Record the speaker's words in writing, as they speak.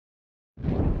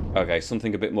Okay,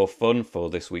 something a bit more fun for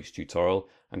this week's tutorial.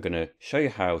 I'm going to show you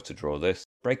how to draw this,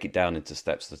 break it down into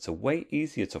steps that are way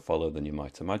easier to follow than you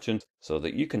might imagine, so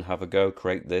that you can have a go,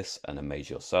 create this and amaze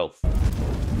yourself.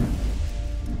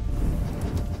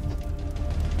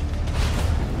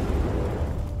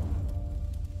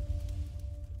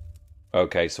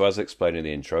 Okay, so as explained in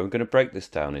the intro, I'm going to break this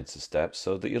down into steps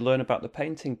so that you learn about the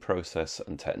painting process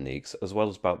and techniques, as well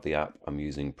as about the app I'm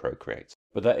using, PROCREATE.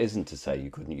 But that isn't to say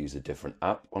you couldn't use a different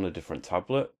app on a different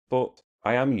tablet, but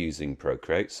I am using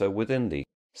PROCREATE, so within the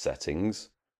settings,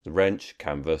 the wrench,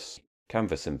 canvas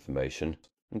information,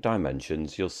 and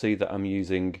dimensions, you'll see that I'm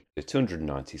using the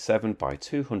 297 by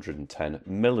 210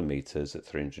 millimeters at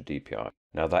 300 dpi.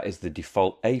 Now that is the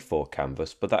default A4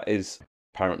 canvas, but that is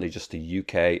apparently just a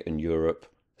UK and Europe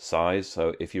size,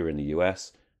 so if you're in the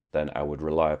US, then I would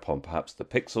rely upon perhaps the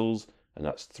pixels, and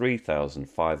that's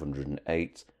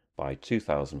 3508 by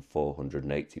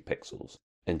 2480 pixels.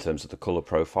 In terms of the color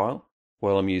profile,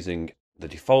 well, I'm using the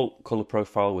default color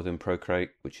profile within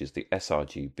PROCREATE, which is the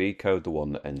sRGB code, the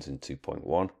one that ends in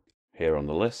 2.1 here on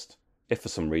the list. If for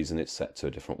some reason it's set to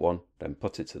a different one, then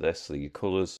put it to this so your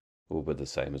colors will be the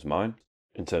same as mine.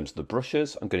 In terms of the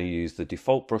brushes, I'm going to use the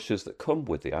default brushes that come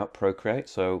with the app PROCREATE.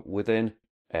 So within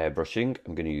airbrushing,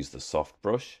 I'm going to use the soft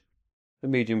brush, the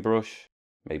medium brush,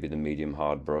 maybe the medium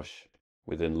hard brush.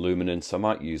 Within luminance, I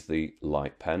might use the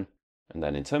light pen. And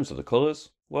then in terms of the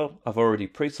colors, well, I've already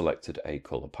pre-selected a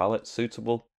color palette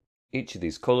suitable. Each of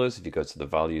these colors, if you go to the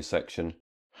value section,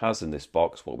 has in this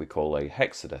box what we call a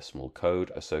hexadecimal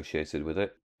code associated with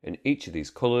it. And each of these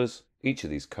colors, each of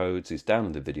these codes is down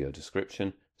in the video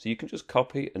description. So you can just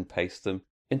copy and paste them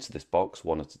into this box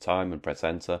one at a time and press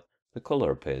enter. The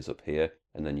color appears up here,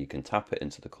 and then you can tap it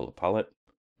into the color palette.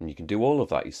 And you can do all of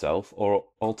that yourself, or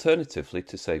alternatively,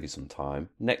 to save you some time,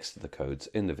 next to the codes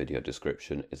in the video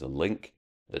description is a link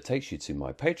that takes you to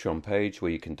my Patreon page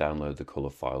where you can download the color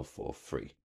file for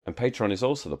free. And Patreon is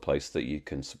also the place that you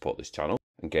can support this channel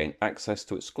and gain access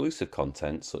to exclusive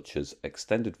content such as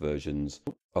extended versions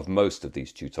of most of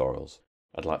these tutorials.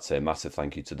 I'd like to say a massive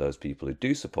thank you to those people who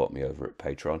do support me over at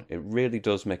Patreon. It really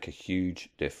does make a huge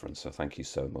difference, so thank you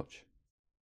so much.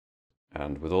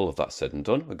 And with all of that said and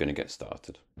done, we're going to get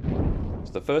started.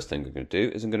 So the first thing I'm going to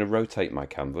do is I'm going to rotate my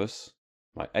canvas,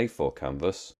 my A4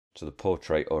 canvas, to the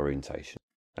portrait orientation.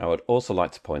 Now I'd also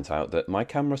like to point out that my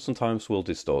camera sometimes will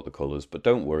distort the colours, but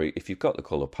don't worry, if you've got the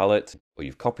colour palette or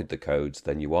you've copied the codes,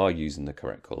 then you are using the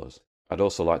correct colours. I'd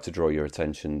also like to draw your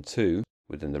attention to,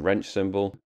 within the wrench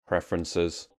symbol,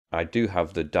 preferences, I do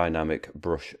have the dynamic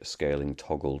brush scaling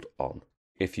toggled on.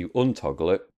 If you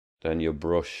untoggle it, then your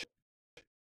brush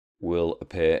will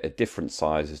appear at different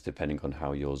sizes depending on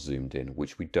how you're zoomed in,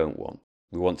 which we don't want.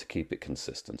 We want to keep it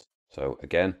consistent. So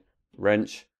again,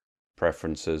 wrench,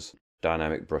 preferences,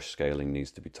 dynamic brush scaling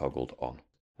needs to be toggled on.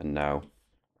 And now,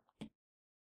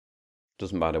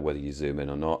 doesn't matter whether you zoom in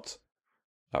or not,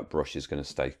 that brush is going to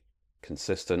stay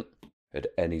consistent at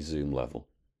any zoom level,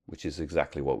 which is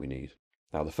exactly what we need.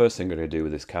 Now the first thing I'm going to do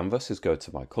with this canvas is go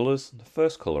to my colours, the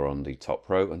first colour on the top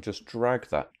row, and just drag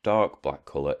that dark black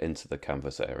colour into the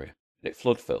canvas area. It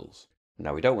flood fills.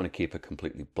 Now we don't want to keep a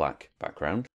completely black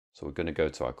background, so we're going to go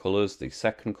to our colours, the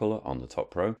second colour on the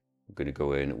top row. We're going to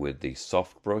go in with the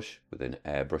soft brush within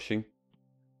airbrushing.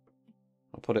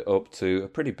 I'll put it up to a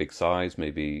pretty big size,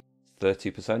 maybe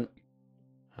 30%,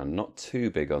 and not too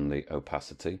big on the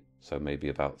opacity, so maybe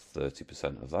about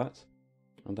 30% of that.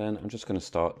 And then I'm just going to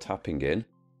start tapping in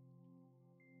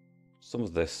some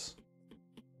of this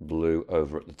blue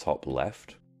over at the top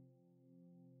left,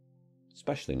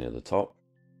 especially near the top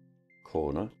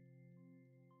corner.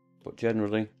 But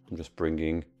generally, I'm just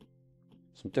bringing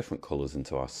some different colours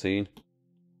into our scene.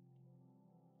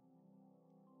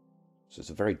 So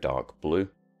it's a very dark blue.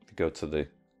 If you go to the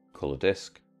colour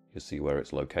disc, you'll see where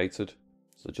it's located.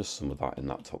 So just some of that in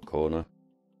that top corner.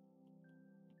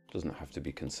 Doesn't have to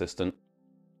be consistent.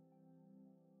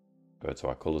 Go to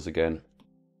our colours again,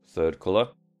 third colour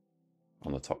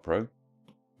on the top row,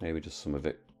 maybe just some of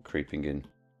it creeping in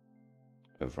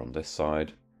over on this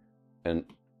side, and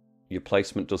your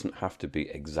placement doesn't have to be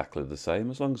exactly the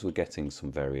same as long as we're getting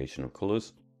some variation of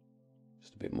colours.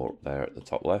 Just a bit more up there at the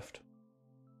top left.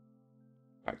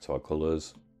 Back to our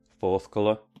colours, fourth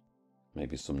colour,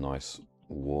 maybe some nice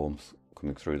warmth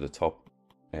coming through the top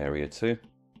area too.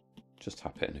 Just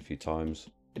tap it in a few times.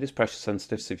 It is pressure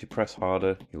sensitive, so if you press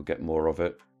harder, you'll get more of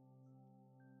it.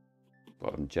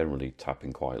 But I'm generally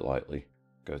tapping quite lightly.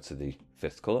 Go to the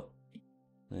fifth colour.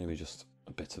 Maybe just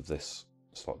a bit of this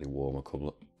slightly warmer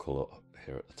colour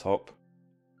here at the top.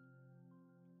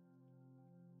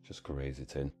 Just graze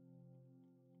it in.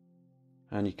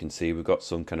 And you can see we've got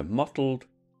some kind of mottled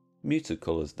muted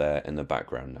colours there in the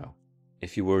background now.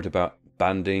 If you're worried about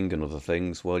banding and other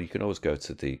things, well, you can always go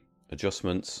to the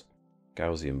adjustments,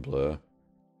 Gaussian blur,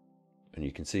 and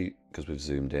you can see, because we've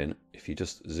zoomed in, if you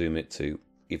just zoom it to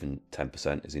even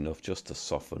 10% is enough just to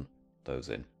soften those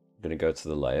in. I'm going to go to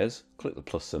the layers, click the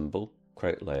plus symbol,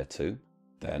 create layer 2.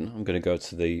 Then I'm going to go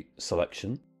to the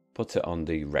selection, put it on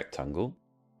the rectangle,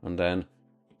 and then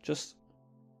just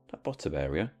that bottom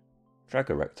area,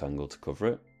 drag a rectangle to cover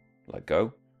it, let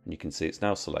go, and you can see it's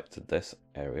now selected this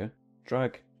area.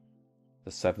 Drag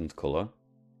the 7th colour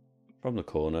from the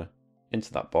corner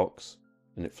into that box,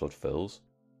 and it flood fills.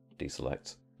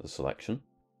 Deselect the selection,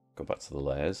 go back to the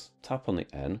layers, tap on the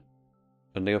N,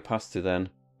 and the opacity then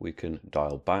we can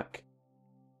dial back,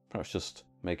 perhaps just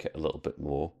make it a little bit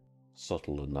more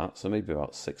subtle than that, so maybe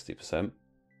about 60%.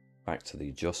 Back to the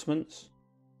adjustments,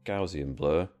 Gaussian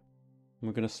blur, and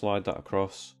we're going to slide that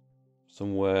across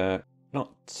somewhere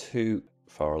not too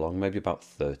far along, maybe about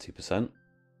 30%.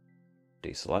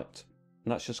 Deselect,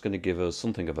 and that's just going to give us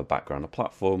something of a background, a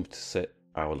platform to sit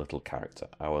our little character,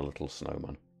 our little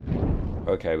snowman.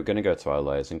 Okay, we're going to go to our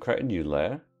layers and create a new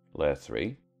layer, layer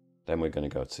 3. Then we're going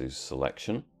to go to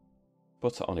selection,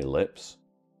 put it on ellipse,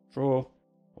 draw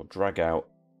or drag out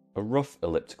a rough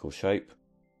elliptical shape,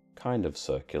 kind of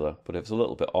circular, but if it's a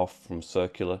little bit off from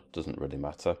circular, doesn't really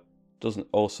matter. Doesn't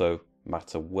also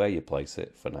matter where you place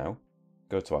it for now.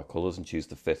 Go to our colours and choose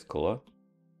the 5th colour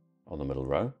on the middle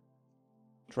row.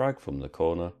 Drag from the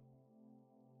corner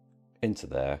into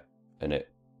there, and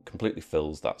it completely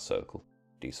fills that circle.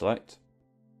 Deselect.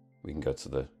 We can go to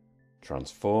the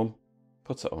transform,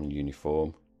 put it on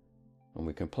uniform, and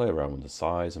we can play around with the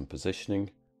size and positioning.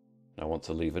 I want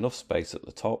to leave enough space at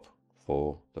the top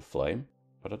for the flame,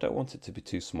 but I don't want it to be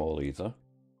too small either,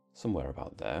 somewhere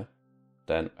about there.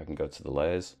 Then I can go to the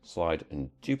layers, slide and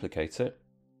duplicate it.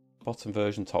 Bottom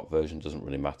version, top version, doesn't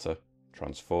really matter.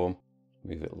 Transform,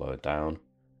 move it lower down, and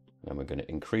then we're going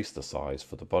to increase the size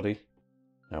for the body.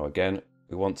 Now again,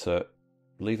 we want to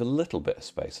leave a little bit of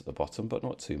space at the bottom, but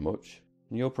not too much.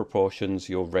 And your proportions,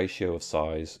 your ratio of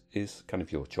size is kind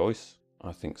of your choice.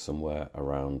 I think somewhere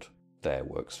around there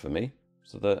works for me.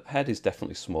 So the head is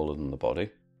definitely smaller than the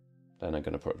body. Then I'm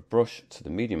going to put a brush to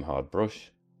the medium hard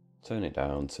brush, turn it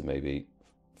down to maybe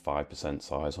 5%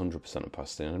 size, 100%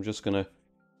 opacity, and I'm just going to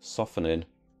soften in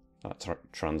that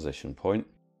transition point.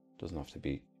 Doesn't have to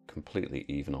be completely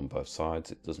even on both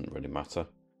sides, it doesn't really matter.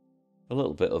 A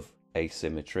little bit of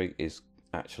asymmetry is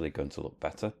actually going to look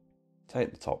better.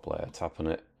 Take the top layer, tap on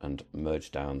it and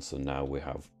merge down, so now we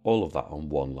have all of that on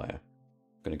one layer.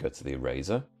 I'm going to go to the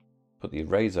eraser, put the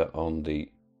eraser on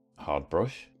the hard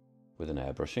brush with an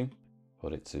airbrushing,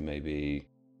 put it to maybe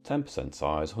 10%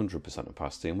 size, 100%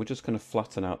 opacity, and we're just going to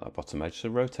flatten out that bottom edge, so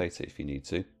rotate it if you need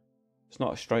to. It's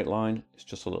not a straight line, it's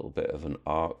just a little bit of an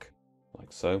arc,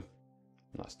 like so, and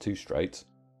that's too straight. So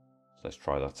let's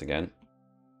try that again.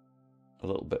 A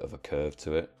little bit of a curve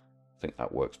to it. I think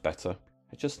that works better.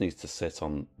 It just needs to sit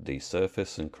on the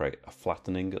surface and create a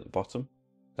flattening at the bottom.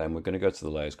 Then we're going to go to the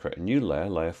layers, create a new layer,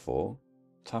 layer 4,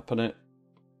 tap on it,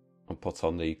 and put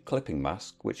on the clipping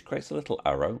mask, which creates a little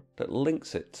arrow that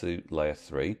links it to layer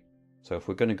 3. So if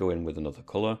we're going to go in with another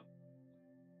colour,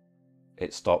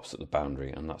 it stops at the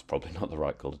boundary, and that's probably not the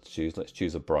right colour to choose. Let's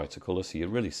choose a brighter colour so you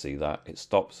really see that. It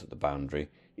stops at the boundary.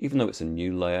 Even though it's a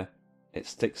new layer, it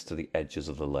sticks to the edges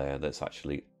of the layer that's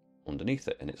actually underneath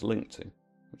it and it's linked to,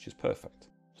 which is perfect.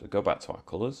 So go back to our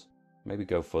colours, maybe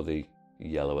go for the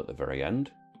yellow at the very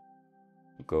end.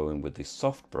 Go in with the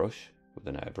soft brush with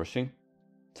an airbrushing,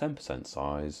 10%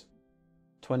 size,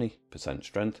 20%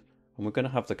 strength, and we're going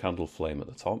to have the candle flame at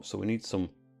the top, so we need some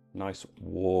nice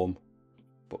warm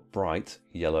but bright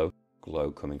yellow glow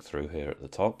coming through here at the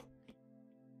top.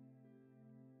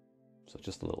 So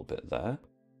just a little bit there.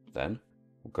 Then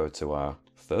we'll go to our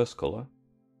first colour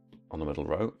on the middle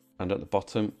row, and at the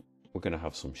bottom we're going to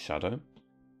have some shadow,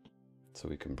 so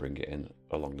we can bring it in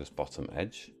along this bottom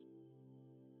edge.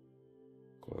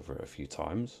 Go over it a few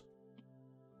times.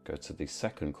 Go to the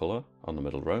second colour on the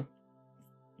middle row,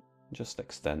 and just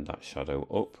extend that shadow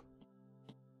up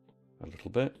a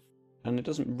little bit. And it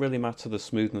doesn't really matter the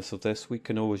smoothness of this, we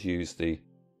can always use the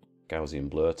Gaussian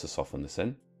blur to soften this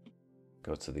in.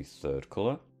 Go to the third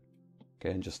colour,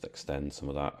 again just extend some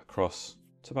of that across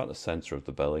to about the centre of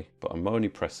the belly, but I'm only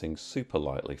pressing super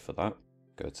lightly for that.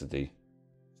 Go to the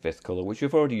fifth colour, which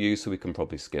we've already used, so we can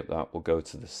probably skip that. We'll go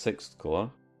to the sixth colour,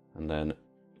 and then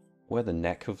where the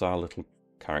neck of our little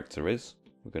character is,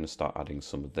 we're going to start adding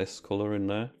some of this colour in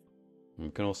there. And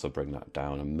we can also bring that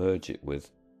down and merge it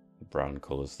with the brown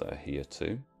colours that are here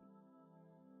too.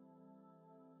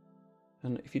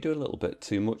 And if you do a little bit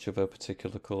too much of a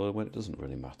particular colour, well, it doesn't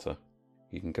really matter.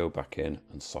 You can go back in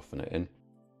and soften it in.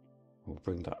 We'll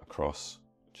bring that across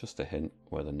just a hint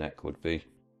where the neck would be,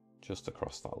 just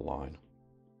across that line.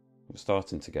 We're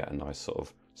starting to get a nice sort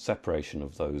of separation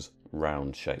of those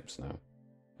round shapes now.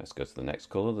 Let's go to the next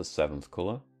colour, the 7th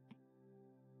colour.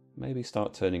 Maybe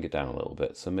start turning it down a little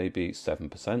bit, so maybe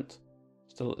 7%,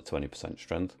 still at the 20%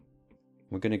 strength.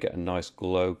 We're going to get a nice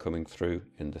glow coming through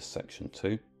in this section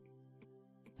too.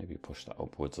 Maybe push that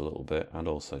upwards a little bit and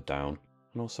also down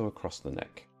and also across the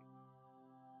neck.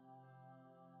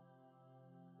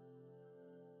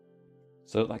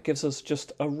 So that gives us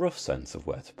just a rough sense of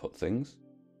where to put things.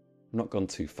 I've not gone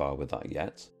too far with that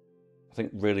yet. I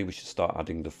think really we should start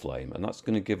adding the flame, and that's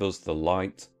going to give us the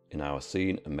light in our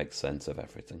scene and make sense of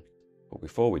everything. But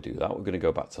before we do that, we're going to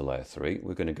go back to layer 3.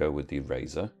 We're going to go with the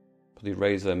eraser. Put the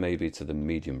eraser maybe to the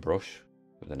medium brush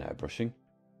with an airbrushing.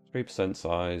 3%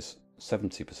 size,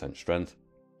 70% strength.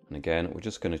 And again, we're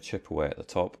just going to chip away at the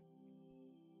top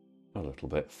a little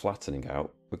bit, flattening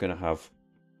out. We're going to have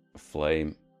a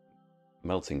flame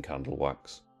melting candle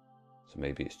wax. So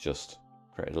maybe it's just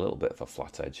created a little bit of a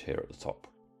flat edge here at the top.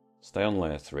 Stay on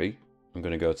layer 3. I'm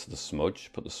going to go to the smudge.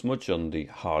 Put the smudge on the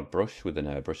hard brush with an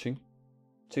airbrushing.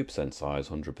 2% size,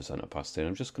 100% opacity. And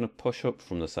I'm just going to push up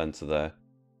from the center there,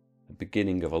 the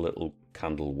beginning of a little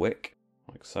candle wick,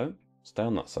 like so. Stay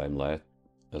on that same layer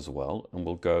as well, and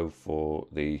we'll go for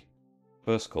the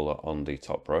first color on the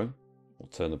top row. We'll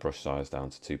turn the brush size down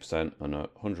to 2% and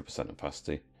 100%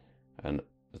 opacity, and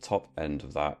the top end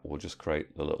of that will just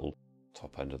create the little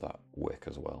top end of that wick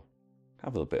as well.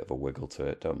 Have a bit of a wiggle to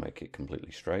it, don't make it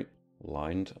completely straight.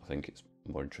 Lined, I think it's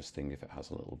more interesting if it has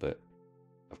a little bit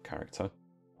of character,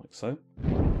 like so.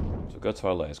 So go to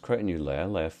our layers, create a new layer,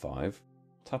 layer 5,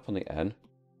 tap on the N,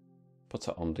 put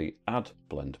it on the add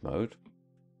blend mode,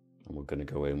 and we're going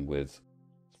to go in with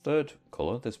third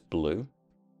colour, this blue,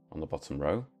 on the bottom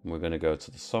row, and we're going to go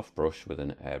to the soft brush with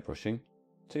an airbrushing,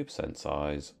 2%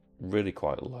 size, really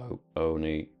quite low,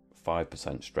 only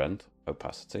 5% strength,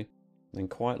 opacity, then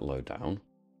quite low down.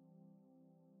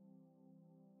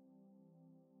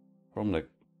 From the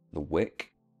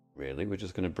wick, really, we're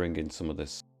just going to bring in some of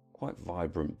this quite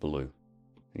vibrant blue.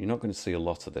 You're not going to see a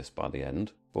lot of this by the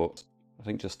end, but I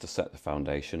think just to set the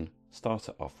foundation, start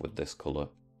it off with this colour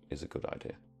is a good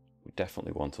idea. We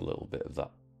definitely want a little bit of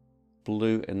that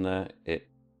blue in there. It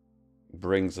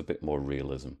brings a bit more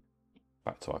realism.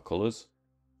 Back to our colours.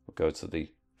 We'll go to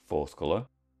the 4th colour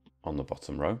on the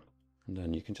bottom row, and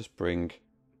then you can just bring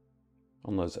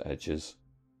on those edges.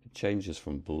 It changes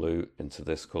from blue into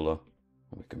this colour,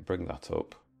 and we can bring that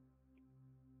up.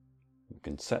 We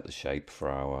can set the shape for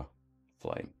our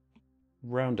flame.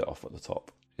 Round it off at the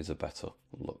top is a better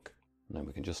look, and then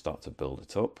we can just start to build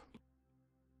it up.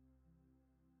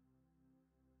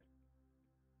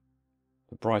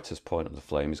 The brightest point of the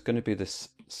flame is going to be this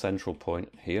central point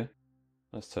here.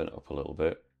 Let's turn it up a little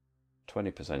bit.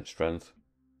 20% strength,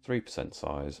 3%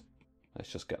 size.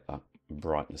 Let's just get that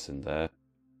brightness in there.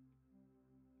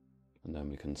 And then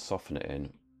we can soften it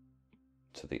in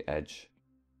to the edge.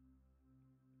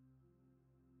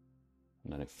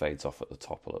 And then it fades off at the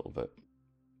top a little bit.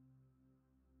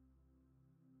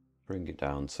 Bring it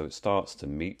down so it starts to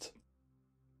meet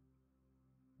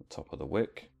the top of the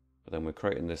wick. But then we're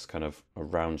creating this kind of a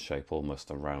round shape almost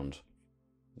around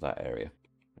that area.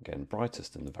 Again,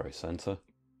 brightest in the very center,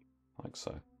 like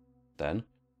so. Then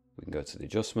we can go to the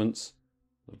adjustments,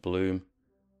 the bloom.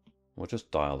 We'll just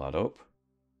dial that up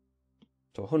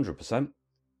to 100%.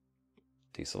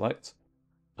 Deselect.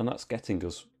 And that's getting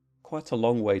us quite a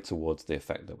long way towards the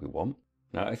effect that we want.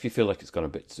 Now, if you feel like it's gone a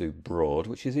bit too broad,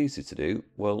 which is easy to do,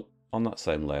 well, on that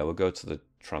same layer, we'll go to the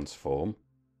transform,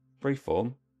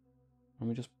 freeform, and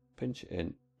we just pinch it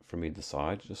in from either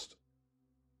side, just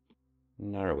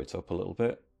narrow it up a little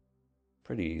bit.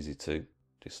 Pretty easy to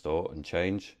distort and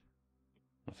change.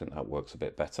 I think that works a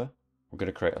bit better. We're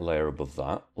going to create a layer above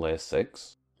that, layer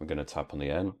 6. We're going to tap on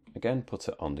the N, again put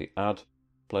it on the add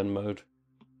blend mode.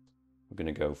 We're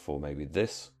going to go for maybe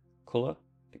this colour,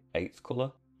 the 8th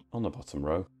colour on the bottom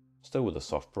row, still with a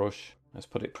soft brush. Let's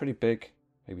put it pretty big,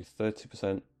 maybe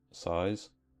 30% size,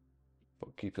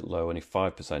 but keep it low, only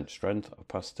 5% strength,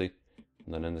 opacity,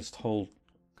 and then in this whole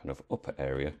kind of upper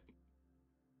area,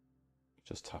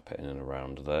 just tap it in and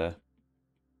around there.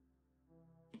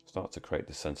 Start to create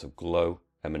this sense of glow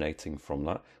emanating from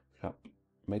that.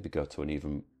 Maybe go to an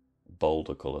even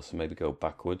bolder colour, so maybe go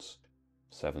backwards,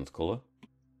 7th colour,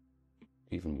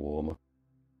 even warmer.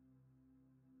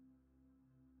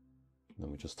 And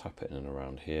then we just tap it in and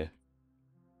around here.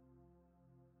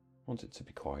 Want it to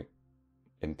be quite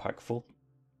impactful.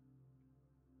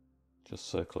 Just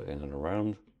circle it in and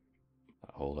around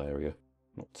that whole area,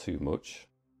 not too much.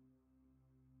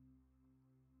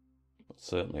 But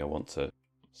certainly I want to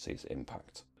see its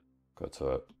impact. Go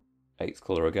to a 8th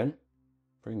colour again,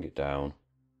 bring it down,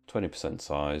 20%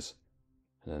 size,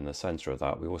 and in the centre of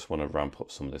that we also want to ramp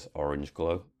up some of this orange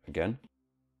glow again.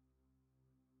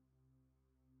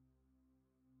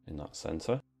 In that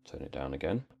centre, turn it down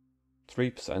again,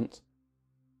 3%.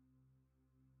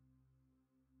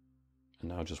 And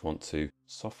now I just want to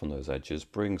soften those edges,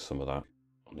 bring some of that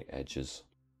on the edges,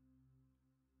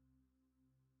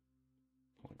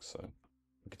 like so.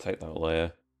 We can take that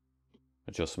layer,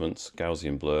 adjustments,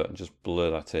 Gaussian blur, and just blur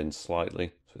that in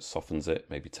slightly so it softens it,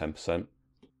 maybe 10%. I'm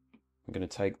going to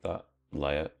take that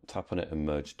layer, tap on it and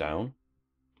merge down.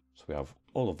 So we have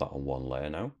all of that on one layer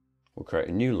now. We'll create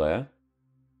a new layer,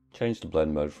 change the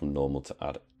blend mode from normal to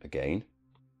add again.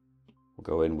 We'll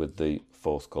go in with the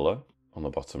 4th colour on the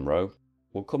bottom row.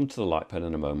 We'll come to the light pen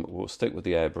in a moment. We'll stick with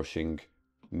the airbrushing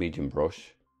medium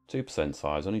brush, 2%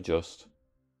 size, only just,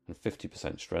 and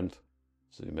 50% strength.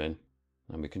 Zoom in,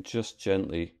 and we can just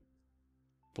gently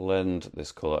blend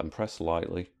this colour and press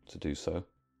lightly to do so.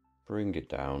 Bring it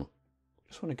down.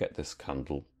 Just want to get this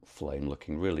candle flame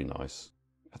looking really nice.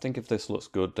 I think if this looks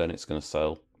good, then it's going to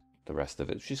sell the rest of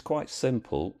it, which is quite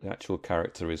simple. The actual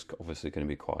character is obviously going to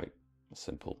be quite a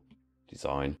simple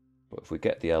design. But if we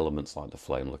get the elements like the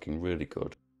flame looking really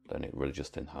good, then it really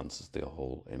just enhances the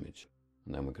whole image.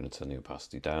 And then we're going to turn the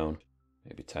opacity down,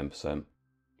 maybe 10%. And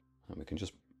we can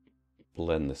just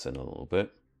blend this in a little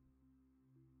bit.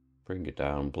 Bring it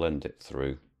down, blend it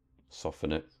through,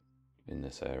 soften it in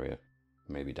this area.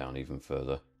 Maybe down even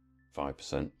further,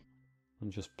 5%.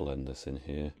 And just blend this in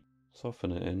here,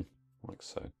 soften it in, like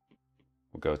so.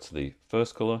 We'll go to the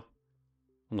 1st colour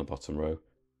on the bottom row,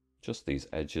 just these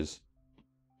edges.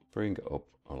 Bring it up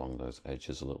along those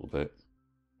edges a little bit.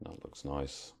 That looks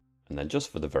nice. And then just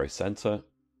for the very center,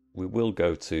 we will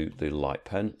go to the light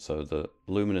pen. So the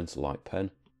luminance light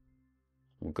pen.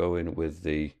 We'll go in with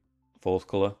the 4th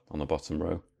color on the bottom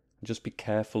row. And just be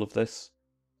careful of this.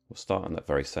 We'll start in that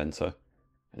very center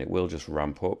and it will just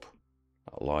ramp up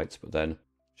that light, but then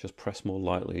just press more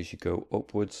lightly as you go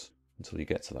upwards until you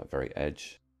get to that very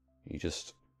edge.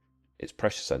 It's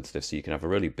pressure sensitive, so you can have a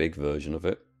really big version of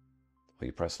it, or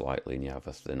you press lightly and you have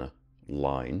a thinner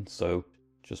line. So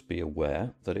just be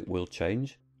aware that it will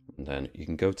change. And then you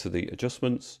can go to the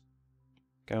adjustments,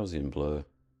 Gaussian blur,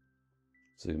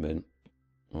 zoom in, and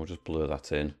we'll just blur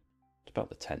that in to about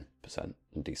the 10%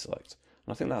 and deselect. And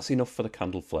I think that's enough for the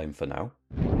candle flame for now.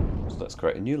 So let's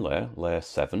create a new layer, layer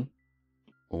 7.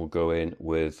 And we'll go in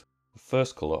with the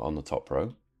 1st color on the top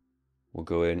row. We'll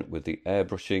go in with the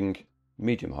airbrushing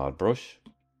medium hard brush,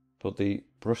 put the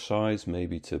brush size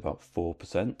maybe to about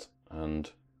 4%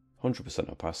 and 100%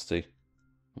 opacity.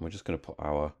 And we're just going to put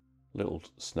our little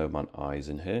snowman eyes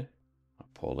in here.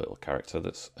 That poor little character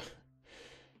that's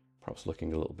perhaps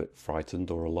looking a little bit frightened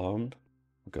or alarmed.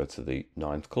 We'll go to the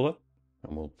 9th colour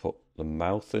and we'll put the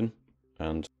mouth in,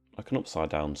 and like an upside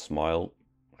down smile,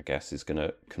 I guess, is going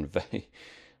to convey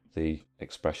the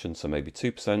expression. So maybe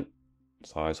 2%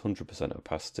 size, 100%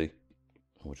 opacity. And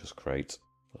we'll just create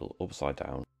a little upside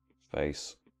down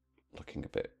face, looking a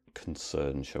bit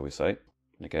concerned, shall we say.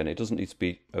 And again, it doesn't need to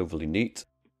be overly neat.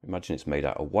 Imagine it's made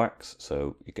out of wax,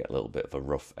 so you get a little bit of a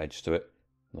rough edge to it,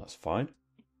 and that's fine.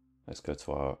 Let's go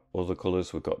to our other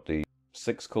colours. We've got the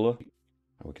 6th colour,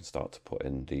 and we can start to put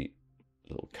in the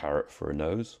little carrot for a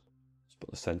nose. Let's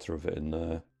put the centre of it in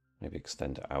there, maybe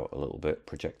extend it out a little bit,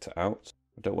 project it out.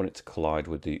 I don't want it to collide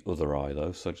with the other eye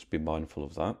though, so just be mindful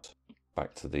of that.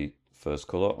 Back to the 1st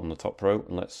colour on the top row,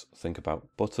 and let's think about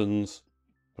buttons.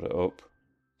 Put it up,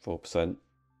 4%,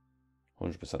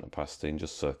 100% opacity, and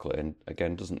just circle it in.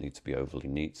 Again, doesn't need to be overly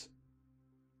neat.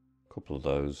 A couple of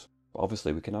those. But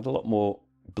obviously we can add a lot more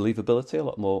believability, a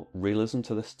lot more realism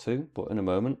to this too, but in a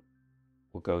moment.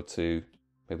 We'll go to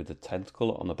maybe the 10th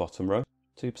colour on the bottom row,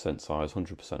 2% size,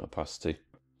 100% opacity.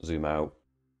 Zoom out.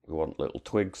 We want little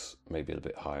twigs, maybe a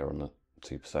bit higher on the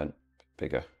 2%,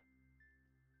 bigger.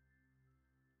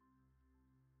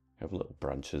 Have little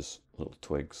branches, little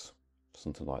twigs,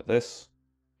 something like this.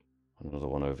 Another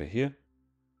one over here.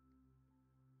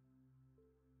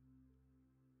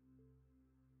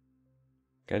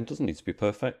 Again, doesn't need to be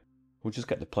perfect. We'll just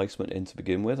get the placement in to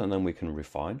begin with, and then we can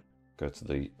refine. Go to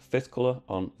the 5th colour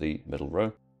on the middle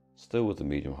row, still with the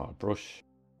medium hard brush,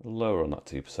 lower on that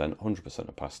 2%, 100%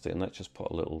 opacity, and let's just put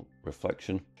a little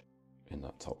reflection in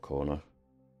that top corner,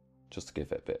 just to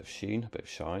give it a bit of sheen, a bit of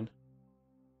shine.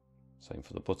 Same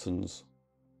for the buttons.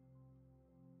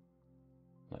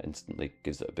 That instantly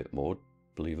gives it a bit more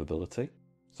believability.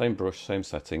 Same brush, same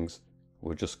settings.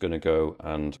 we're just going to go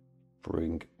and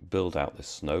build out this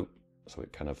snow so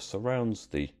it kind of surrounds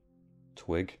the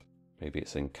twig. Maybe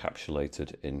it's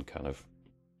encapsulated in kind of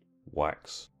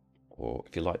wax, or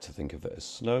if you like to think of it as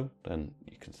snow, then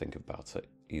you can think about it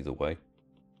either way.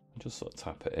 And just sort of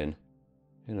tap it in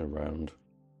and around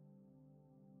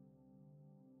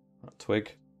that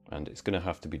twig, and it's going to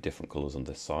have to be different colours on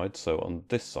this side. So on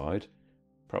this side,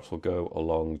 perhaps we'll go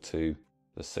along to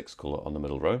the 6th colour on the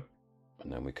middle row,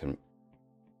 and then we can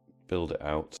build it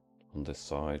out on this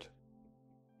side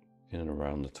in and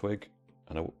around the twig,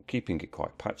 and keeping it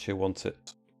quite patchy. I want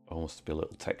it almost to be a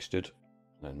little textured,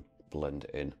 and then blend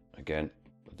it in again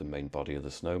with the main body of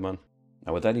the snowman.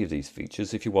 Now with any of these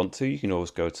features, if you want to, you can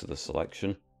always go to the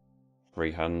selection,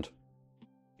 freehand,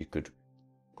 you could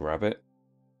grab it,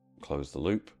 close the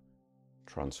loop,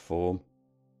 transform,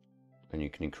 and you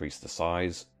can increase the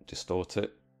size, distort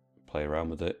it, play around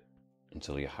with it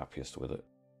until you're happiest with it.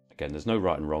 Again, there's no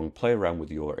right and wrong. Play around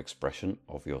with your expression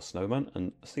of your snowman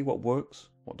and see what works,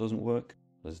 what doesn't work.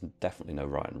 There's definitely no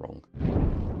right and wrong.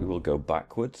 We will go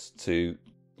backwards to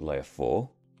layer 4.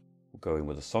 We'll go in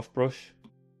with a soft brush,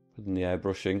 put in the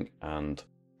airbrushing, and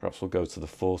perhaps we'll go to the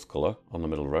 4th colour on the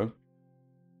middle row.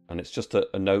 And it's just a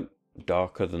note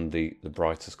darker than the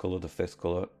brightest colour, the 5th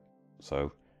colour.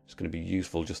 So it's going to be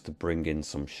useful just to bring in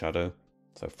some shadow.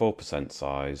 So 4%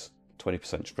 size,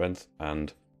 20% strength,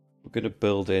 and we're going to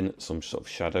build in some sort of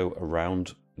shadow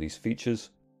around these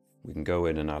features. We can go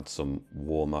in and add some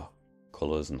warmer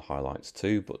colours and highlights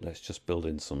too, but let's just build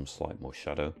in some slight more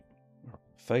shadow.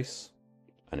 Face,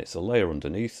 and it's a layer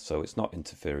underneath, so it's not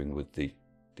interfering with the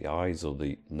eyes or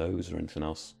the nose or anything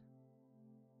else.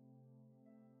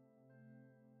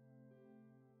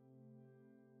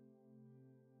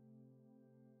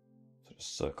 So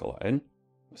just circle that in.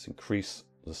 Let's increase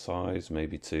the size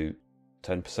maybe to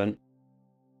 10%.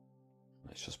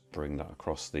 Let's just bring that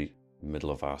across the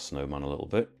middle of our snowman a little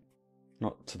bit.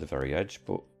 Not to the very edge,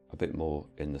 but a bit more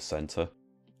in the centre.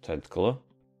 10th colour,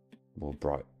 more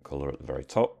bright colour at the very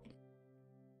top.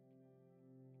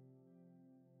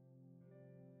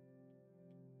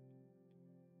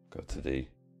 Go to the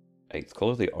 8th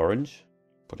colour, the orange.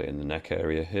 Put it in the neck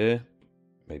area here.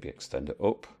 Maybe extend it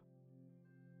up.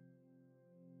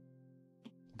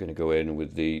 I'm going to go in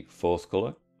with the 4th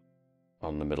colour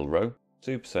on the middle row.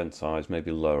 2% size,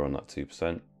 maybe lower on that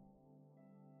 2%.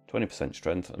 20%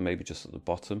 strength, and maybe just at the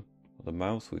bottom of the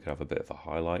mouth we could have a bit of a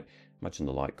highlight. Imagine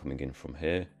the light coming in from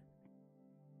here,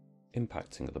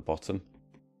 impacting at the bottom.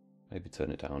 Maybe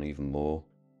turn it down even more.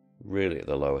 Really at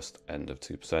the lowest end of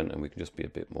 2%, and we can just be a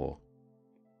bit more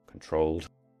controlled.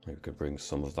 Maybe we could bring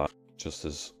some of that just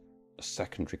as a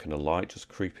secondary kind of light, just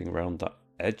creeping around that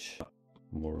edge.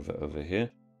 More of it over here,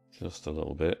 just a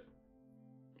little bit.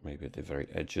 Maybe at the very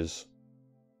edges.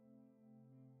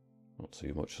 Not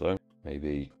too much though.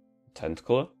 Maybe 10th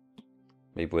colour.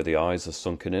 Maybe where the eyes are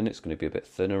sunken in, it's going to be a bit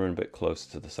thinner and a bit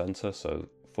closer to the centre. So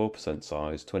 4%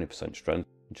 size, 20% strength,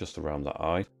 just around that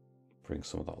eye. Bring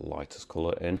some of that lightest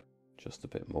colour in, just a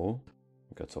bit more.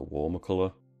 Go to a warmer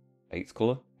colour, 8th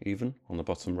colour even on the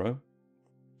bottom row.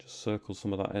 Just circle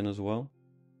some of that in as well.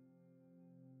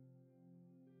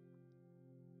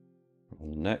 On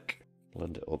the neck,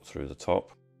 blend it up through the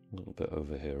top, a little bit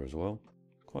over here as well.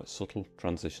 Quite subtle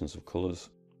transitions of colours.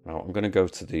 Now I'm going to go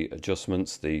to the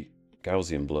adjustments, the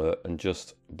Gaussian blur, and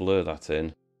just blur that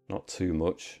in, not too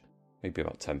much, maybe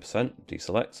about 10%,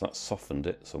 deselect, so that's softened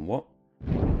it somewhat.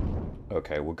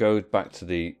 Okay, we'll go back to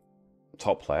the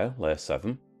top layer, layer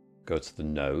 7, go to the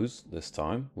nose this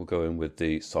time. We'll go in with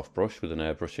the soft brush with an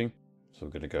airbrushing. So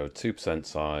we're going to go 2%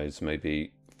 size,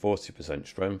 maybe 40%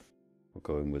 strength. We'll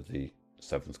go in with the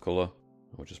 7th colour.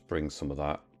 We'll just bring some of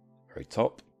that very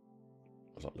top.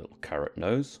 There's that little carrot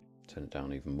nose. Turn it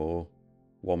down even more.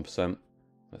 1%.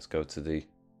 Let's go to the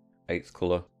 8th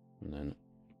colour, and then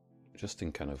just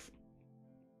in kind of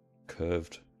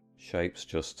curved shapes,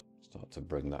 just start to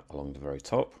bring that along the very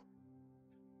top.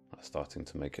 That's starting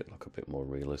to make it look a bit more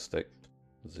realistic.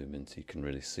 Zoom in so you can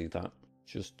really see that.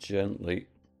 Just gently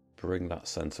bring that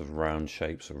sense of round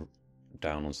shapes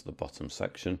down onto the bottom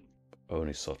section,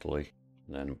 only subtly.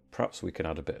 And then perhaps we can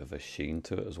add a bit of a sheen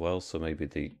to it as well. So maybe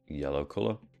the yellow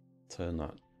colour. Turn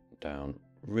that down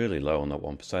really low on that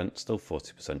 1%, still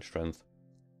 40% strength.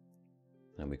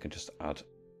 And we can just add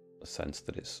a sense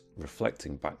that it's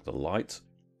reflecting back the light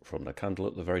from the candle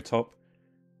at the very top.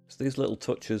 So these little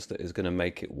touches that is going to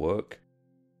make it work.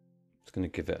 It's going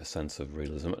to give it a sense of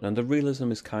realism. And the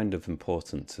realism is kind of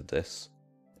important to this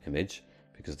image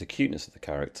because the cuteness of the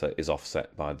character is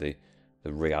offset by the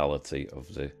reality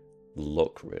of the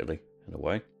look, really, in a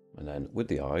way. And then with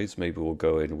the eyes, maybe we'll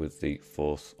go in with the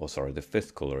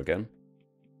 5th colour again.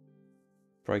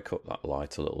 break up that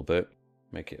light a little bit,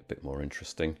 make it a bit more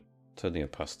interesting. Turn the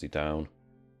opacity down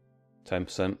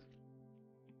 10%.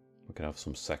 We can have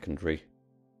some secondary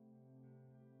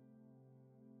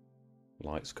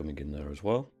lights coming in there as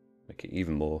well, make it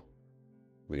even more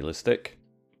realistic.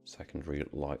 Secondary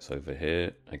lights over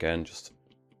here, again, just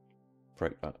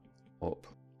break that up,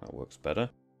 that works better.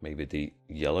 Maybe the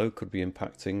yellow could be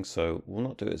impacting, so we'll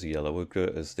not do it as a yellow, we'll do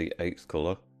it as the 8th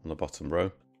colour on the bottom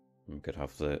row. And we could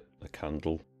have the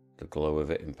candle, the glow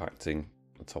of it impacting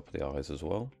the top of the eyes as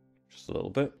well, just a little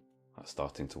bit. That's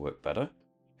starting to work better.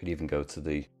 Could even go to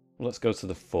the, let's go to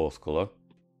the 4th colour,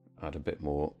 add a bit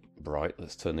more bright.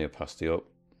 Let's turn the opacity up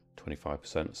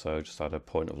 25%, so just add a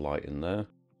point of light in there.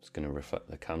 It's going to reflect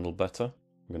the candle better.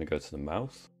 I'm going to go to the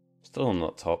mouth. Still on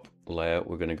that top layer,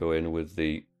 we're going to go in with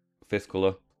the 5th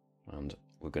colour, and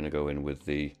we're going to go in with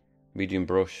the medium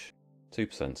brush,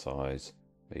 2% size,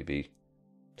 maybe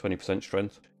 20%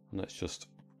 strength, and let's just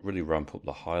really ramp up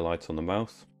the highlight on the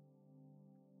mouth.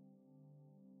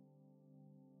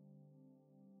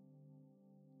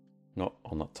 Not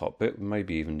on that top bit, we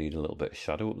maybe even need a little bit of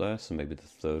shadow up there, so maybe the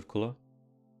 3rd colour.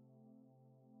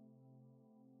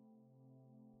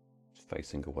 It's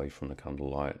facing away from the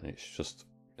candlelight, and it's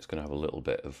going to have a little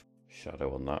bit of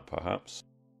shadow on that perhaps.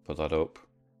 Put that up,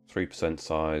 3%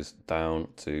 size, down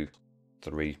to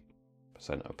 3%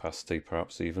 opacity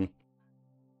perhaps even.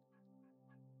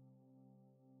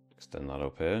 Extend that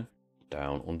up here,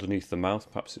 down underneath the mouth,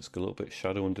 perhaps it's got a little bit of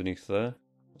shadow underneath there.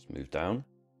 Let's move down.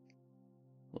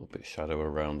 A little bit of shadow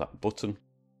around that button.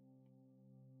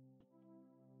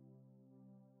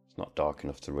 It's not dark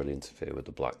enough to really interfere with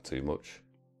the black too much.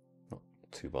 Not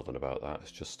too bothered about that,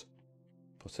 it's just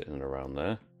put it in and around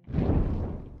there.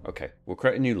 Okay, we'll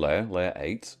create a new layer, layer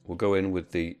 8. We'll go in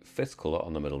with the 5th colour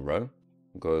on the middle row.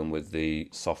 We'll go in with the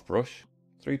soft brush,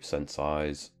 3%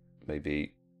 size,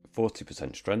 maybe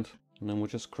 40% strength. And then we'll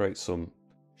just create some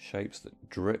shapes that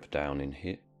drip down in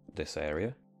here, this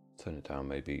area. Turn it down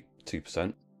maybe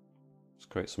 2%. Let's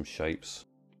create some shapes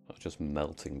that are just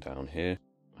melting down here,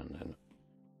 and then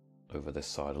over this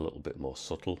side a little bit more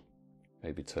subtle.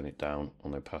 Maybe turn it down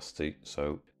on the opacity,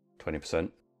 so 20%.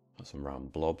 Have some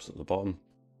round blobs at the bottom.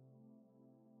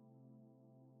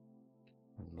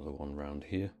 Another one round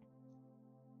here.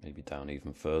 Maybe down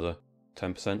even further.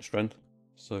 10% strength.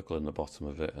 Circle in the bottom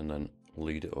of it and then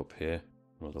lead it up here.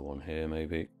 Another one here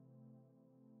maybe.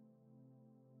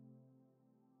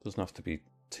 Doesn't have to be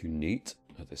too neat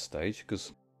at this stage,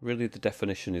 because really the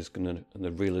definition is going to, and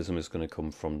the realism is going to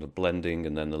come from the blending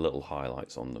and then the little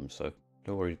highlights on them, so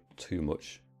don't worry too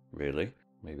much really.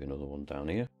 Maybe another one down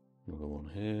here, another one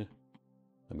here,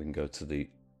 and we can go to the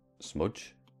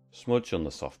smudge on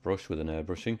the soft brush with an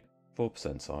airbrushing,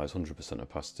 4% size, 100%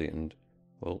 opacity, and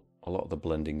well, a lot of the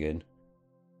blending in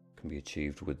can be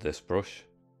achieved with this brush.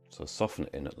 So soften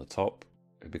it in at the top.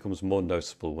 It becomes more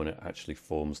noticeable when it actually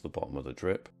forms the bottom of the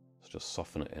drip. So just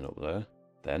soften it in up there.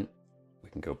 Then we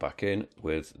can go back in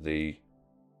with the,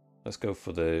 let's go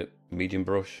for the medium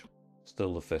brush,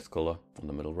 still the 5th colour on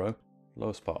the middle row.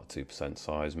 Lowest part of 2%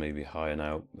 size, maybe higher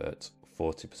now at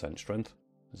 40% strength.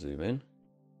 Zoom in. In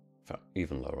fact,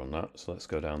 even lower on that. So let's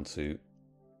go down to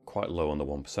quite low on the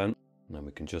 1%. And then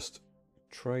we can just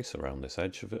trace around this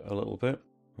edge of it a little bit.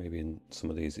 Maybe in some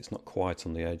of these it's not quite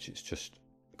on the edge, it's just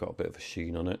got a bit of a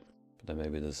sheen on it. But then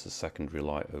maybe there's a secondary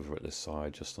light over at this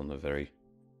side, just on the very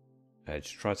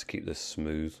edge. Try to keep this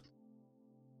smooth.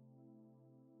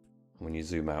 And when you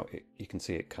zoom out, you can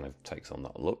see it kind of takes on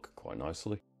that look quite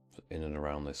nicely. So in and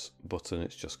around this button,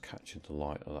 it's just catching the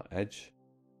light on that edge.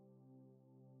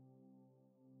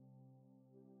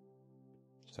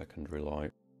 Secondary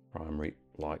light, primary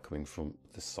light coming from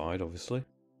this side, obviously.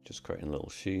 Just creating little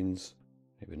sheens.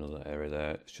 Maybe another area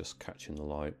there, it's just catching the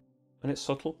light. And it's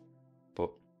subtle,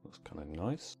 but looks kind of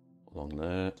nice. Along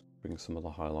there, bring some of the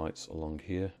highlights along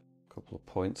here. A couple of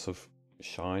points of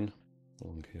shine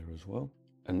along here as well.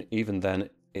 And even then,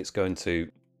 it's going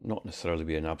to not necessarily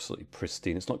be an absolutely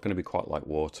pristine. It's not going to be quite like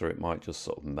water. It might just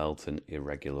sort of melt in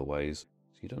irregular ways.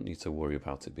 So you don't need to worry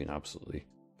about it being absolutely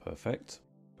perfect.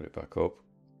 Put it back up,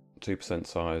 2%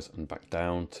 size, and back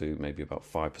down to maybe about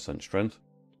 5% strength.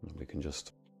 And we can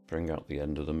just bring out the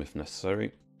end of them if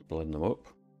necessary, blend them up.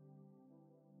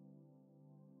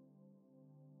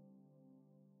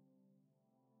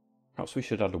 Perhaps we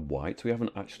should add a white. We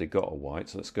haven't actually got a white,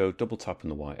 so let's go double tap in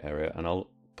the white area, and I'll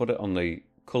put it on the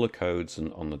color codes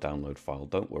and on the download file,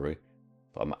 don't worry.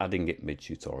 But I'm adding it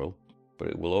mid-tutorial, but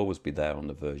it will always be there on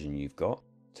the version you've got.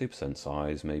 2%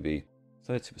 size, maybe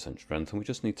 30% strength, and we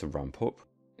just need to ramp up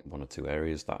in one or two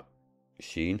areas that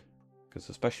sheen, because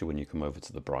especially when you come over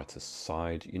to the brightest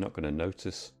side, you're not going to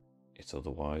notice it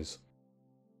otherwise.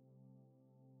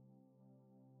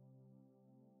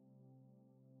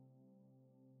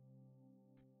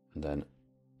 And then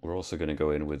we're also going to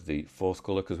go in with the fourth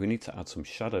colour because we need to add some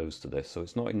shadows to this. So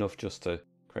it's not enough just to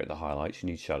create the highlights, you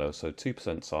need shadows. So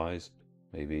 2% size,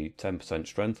 maybe 10%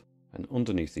 strength. And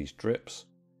underneath these drips,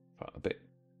 a bit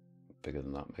bigger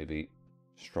than that, maybe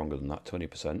stronger than that,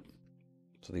 20%.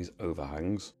 So these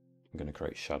overhangs, I'm going to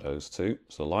create shadows too.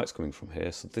 So the light's coming from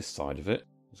here, so this side of it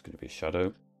is going to be a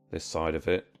shadow. This side of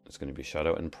it is going to be a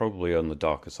shadow, and probably on the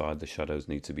darker side the shadows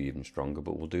need to be even stronger,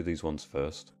 but we'll do these ones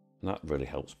first. And that really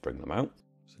helps bring them out.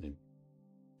 It's an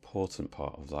important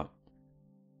part of that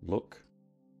look.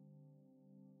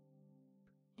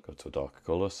 Go to a darker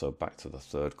colour, so back to the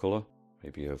third colour,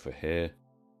 maybe over here.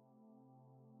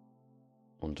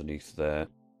 Underneath there,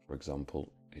 for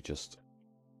example, it just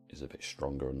is a bit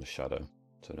stronger in the shadow.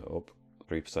 Turn it up,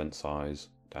 3% size,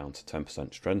 down to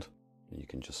 10% strength, and you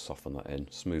can just soften that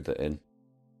in, smooth it in.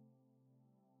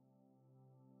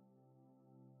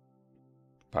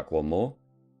 Back one more,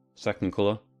 second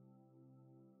colour.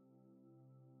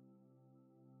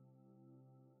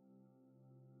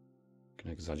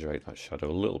 Can exaggerate that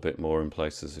shadow a little bit more in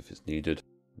places if it's needed,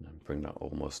 and then bring that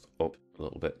almost up a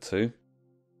little bit too.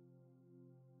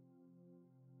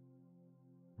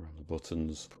 Around the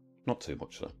buttons, not too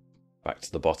much though. Back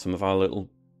to the bottom of our little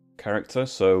character,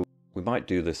 so we might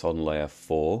do this on layer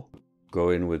 4. Go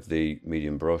in with the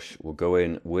medium brush, we'll go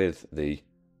in with the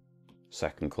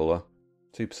second colour,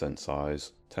 2%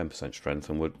 size, 10% strength,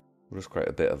 and we'll just create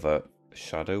a bit of a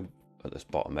shadow at this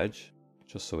bottom edge,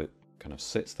 just so it kind of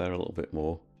sits there a little bit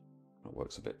more. That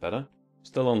works a bit better.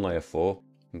 Still on layer 4,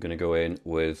 I'm going to go in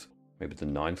with maybe the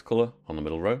 9th colour on the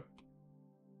middle row.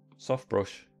 Soft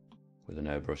brush with an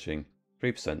airbrushing,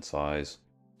 3% size,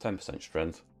 10%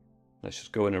 strength. Let's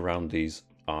just go in around these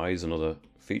eyes and other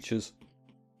features.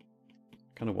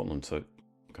 Kind of want them to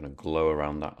kind of glow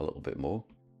around that a little bit more.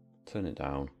 Turn it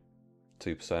down,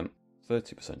 2%,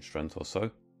 30% strength or so.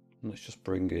 And let's just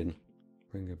bring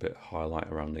a bit of highlight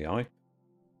around the eye.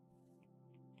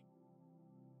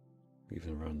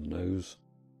 Even around the nose.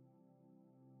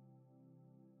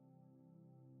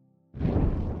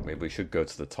 Maybe we should go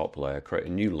to the top layer, create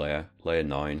a new layer, layer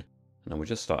 9, and then we're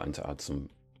just starting to add some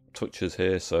touches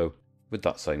here. So with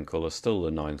that same colour, still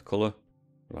the 9th colour,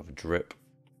 we'll have a drip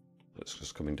that's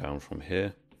just coming down from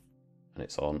here, and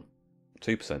it's on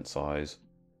 2% size,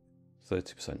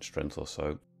 30% strength or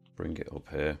so. Bring it up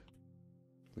here.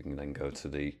 We can then go to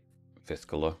the 5th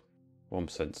colour,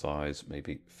 1% size,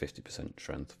 maybe 50%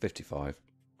 strength, 55.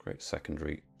 Create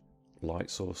secondary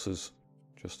light sources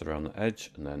just around the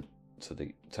edge, and then to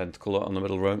the 10th colour on the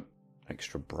middle row,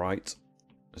 extra bright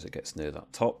as it gets near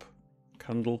that top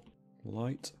candle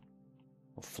light,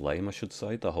 or flame I should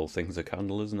say. The whole thing's a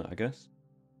candle, isn't it, I guess?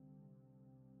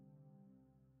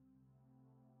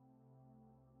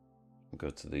 We'll go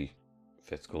to the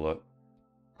 5th colour.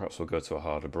 Perhaps we'll go to a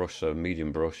harder brush, so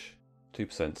medium brush,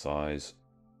 2% size,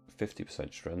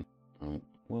 50% strength. And,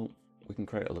 well, we can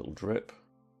create a little drip.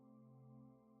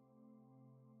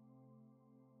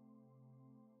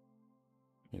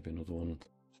 Maybe another one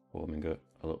forming a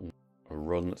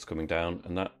run that's coming down,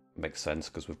 and that makes sense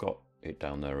because we've got it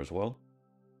down there as well.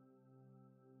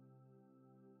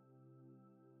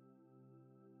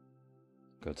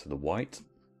 Go to the white,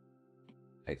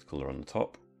 8th colour on the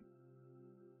top.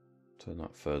 Turn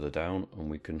that further down, and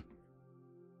we can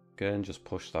again just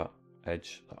push that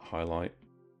edge, that highlight.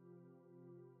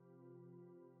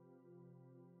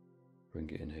 Bring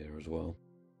it in here as well.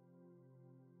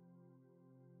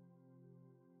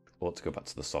 Or to go back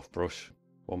to the soft brush,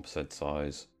 1%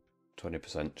 size,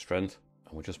 20% strength,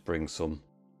 and we'll just bring some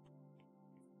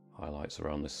highlights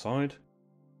around this side.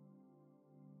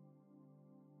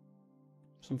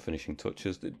 Some finishing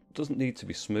touches. It doesn't need to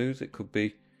be smooth. It could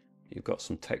be you've got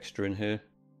some texture in here.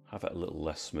 Have it a little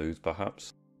less smooth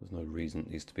perhaps. There's no reason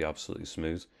it needs to be absolutely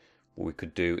smooth. What we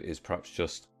could do is perhaps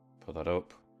just put that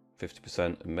up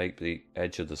 50% and make the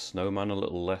edge of the snowman a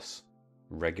little less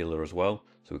regular as well.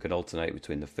 So we can alternate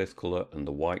between the 5th colour and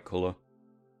the white colour.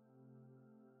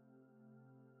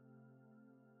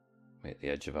 Make the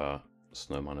edge of our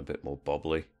snowman a bit more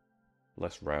bobbly,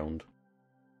 less round.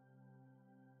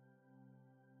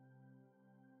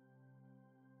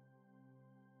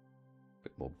 A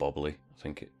bit more bobbly, I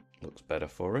think it looks better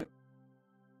for it.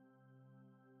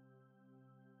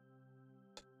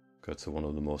 Go to one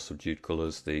of the more subdued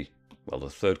colours, the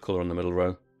 3rd colour on the middle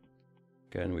row.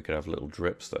 Again, we could have little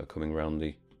drips that are coming around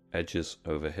the edges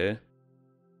over here.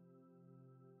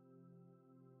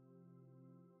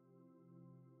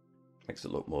 Makes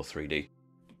it look more 3D.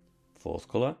 4th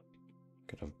colour.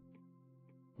 Could have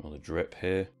another drip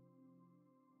here.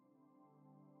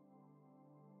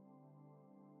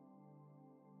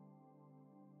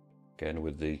 Again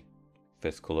with the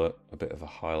fifth colour, a bit of a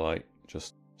highlight,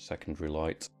 just secondary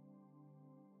light.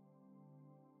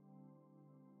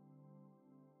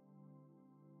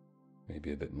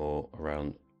 Maybe a bit more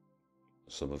around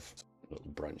some of the little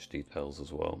branch details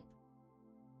as well.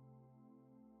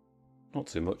 Not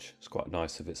too much, it's quite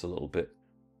nice if it's a little bit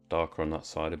darker on that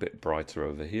side, a bit brighter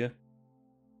over here.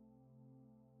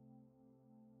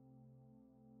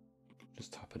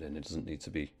 Just tap it in, it doesn't need to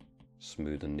be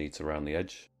smooth and neat around the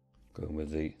edge. Going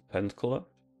with the 10th colour,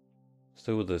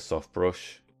 still with the soft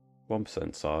brush,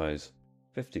 1% size,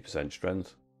 50%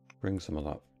 strength. Bring some of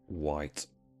that white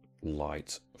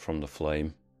light from the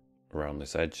flame around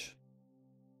this edge.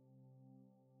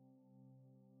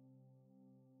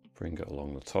 Bring it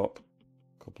along the top,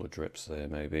 a couple of drips there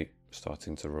maybe,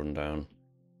 starting to run down.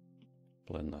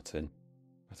 Blend that in.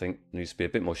 I think there needs to be a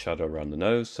bit more shadow around the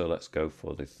nose, so let's go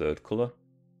for the 3rd colour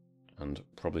and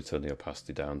probably turn the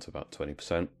opacity down to about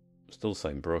 20%. Still the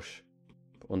same brush,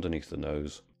 but underneath the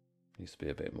nose needs to be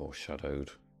a bit more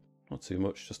shadowed. Not too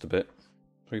much, just a bit.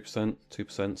 3%,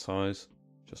 2% size,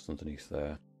 just underneath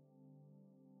there.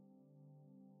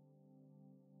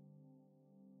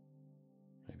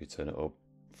 Maybe turn it up,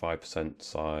 5%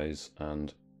 size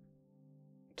and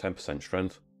 10%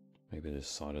 strength. Maybe this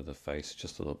side of the face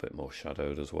just a little bit more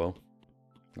shadowed as well.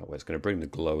 That way it's going to bring the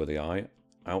glow of the eye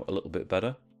out a little bit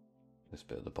better. This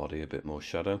bit of the body a bit more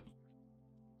shadow.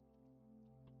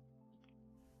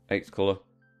 8th colour,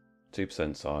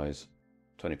 2% size,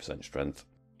 20% strength.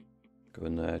 Go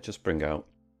in there, just bring out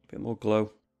a bit more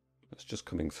glow. It's just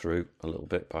coming through a little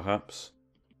bit perhaps.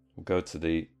 We'll go to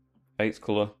the 8th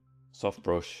colour, soft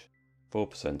brush,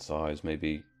 4% size,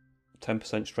 maybe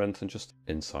 10% strength, and just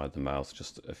inside the mouth,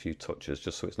 just a few touches,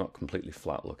 just so it's not completely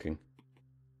flat looking.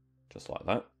 Just like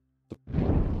that.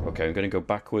 Okay, I'm going to go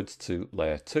backwards to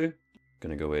layer 2. I'm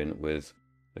going to go in with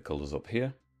the colours up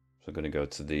here. So I'm going to go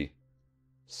to the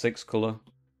 6th colour,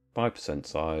 5%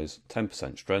 size,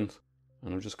 10% strength,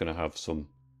 and I'm just going to have some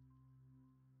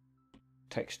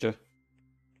texture,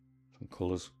 some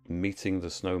colours meeting the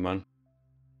snowman.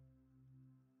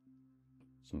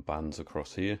 Some bands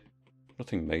across here,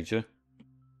 nothing major,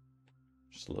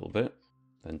 just a little bit.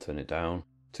 Then turn it down,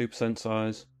 2%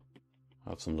 size,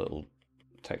 have some little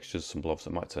textures, some blobs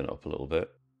that might turn it up a little bit,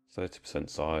 30%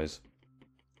 size,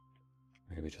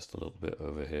 maybe just a little bit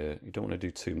over here. You don't want to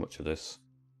do too much of this.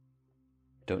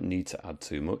 You don't need to add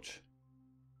too much.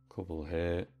 Couple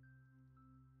here.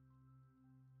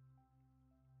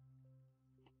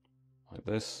 Like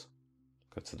this.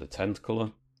 Go to the 10th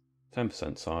colour,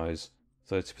 10% size,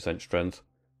 30% strength.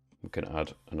 We can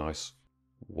add a nice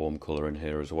warm colour in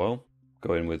here as well.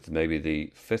 Go in with maybe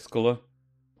the 5th colour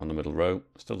on the middle row,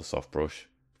 still the soft brush,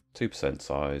 2%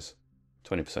 size,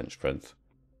 20% strength.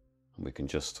 And we can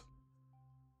just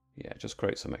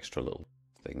create some extra little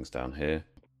things down here.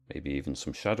 Maybe even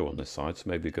some shadow on this side, so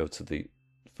maybe go to the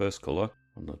 1st colour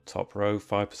on the top row,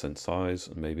 5% size,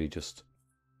 and maybe just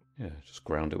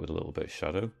ground it with a little bit of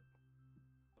shadow.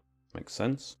 Makes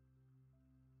sense.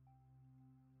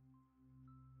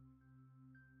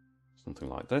 Something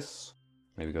like this.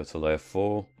 Maybe go to layer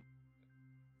 4.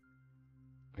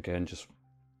 Again, just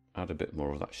add a bit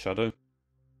more of that shadow.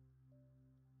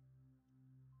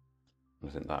 I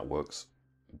think that works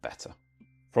better.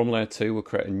 From layer 2, we'll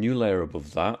create a new layer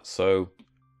above that. So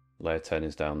layer 10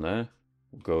 is down there.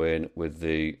 We'll go in with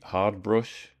the hard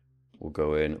brush. We'll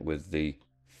go in with the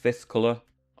 5th colour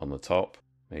on the top,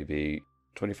 maybe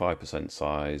 25%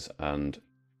 size and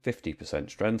 50%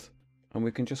 strength. And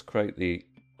we can just create the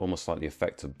almost like the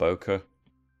effect of bokeh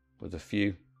with a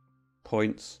few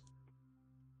points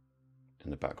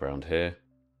in the background here.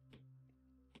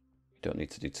 You don't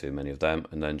need to do too many of them.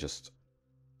 And then just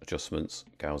adjustments,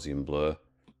 Gaussian blur,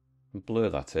 and blur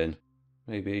that in,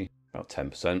 maybe about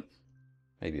 10%,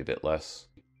 maybe a bit less,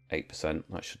 8%,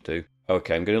 that should do.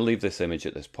 Okay, I'm going to leave this image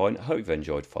at this point. I hope you've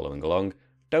enjoyed following along.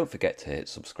 Don't forget to hit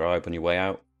subscribe on your way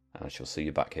out, and I shall see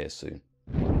you back here soon.